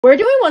We're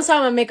doing one side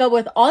of my makeup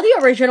with all the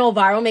original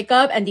viral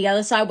makeup and the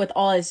other side with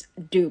all its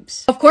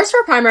dupes. Of course,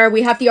 for primer,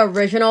 we have the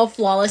original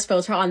Flawless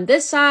filter on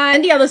this side.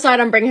 And the other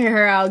side, I'm bringing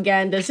her out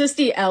again. This is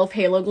the e.l.f.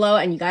 Halo Glow,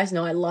 and you guys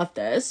know I love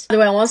this. By the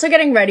way, I'm also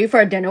getting ready for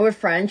a dinner with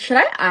friends. Should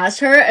I ask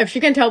her if she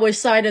can tell which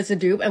side is the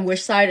dupe and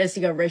which side is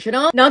the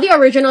original? Now, the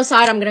original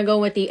side, I'm gonna go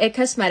with the IT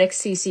Cosmetics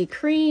CC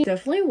Cream.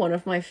 Definitely one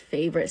of my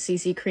favorite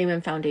CC cream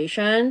and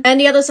foundation. And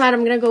the other side,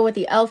 I'm gonna go with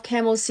the e.l.f.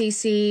 Camo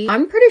CC.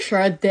 I'm pretty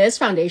sure this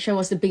foundation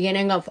was the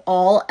beginning of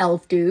all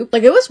e.l.f. dupe.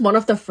 Like, it was one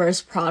of the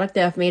first product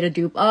that I've made a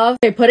dupe of.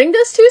 Okay, putting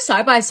this two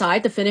side by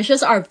side, the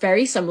finishes are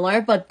very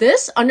similar, but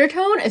this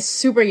undertone is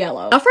super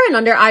yellow. Now for an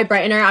under eye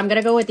brightener, I'm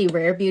gonna go with the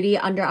Rare Beauty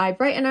under eye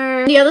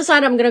brightener. On the other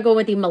side, I'm gonna go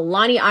with the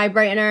Milani eye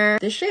brightener.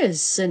 This shade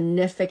is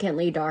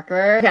significantly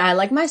darker. Okay, I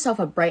like myself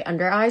a bright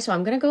under eye, so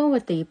I'm gonna go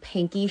with the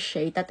pinky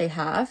shade that they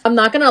have. I'm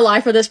not gonna lie,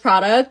 for this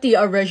product, the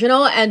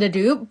original and the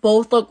dupe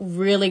both look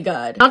really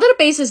good. Now that the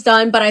base is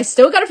done, but I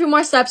still got a few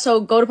more steps, so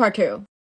go to part 2.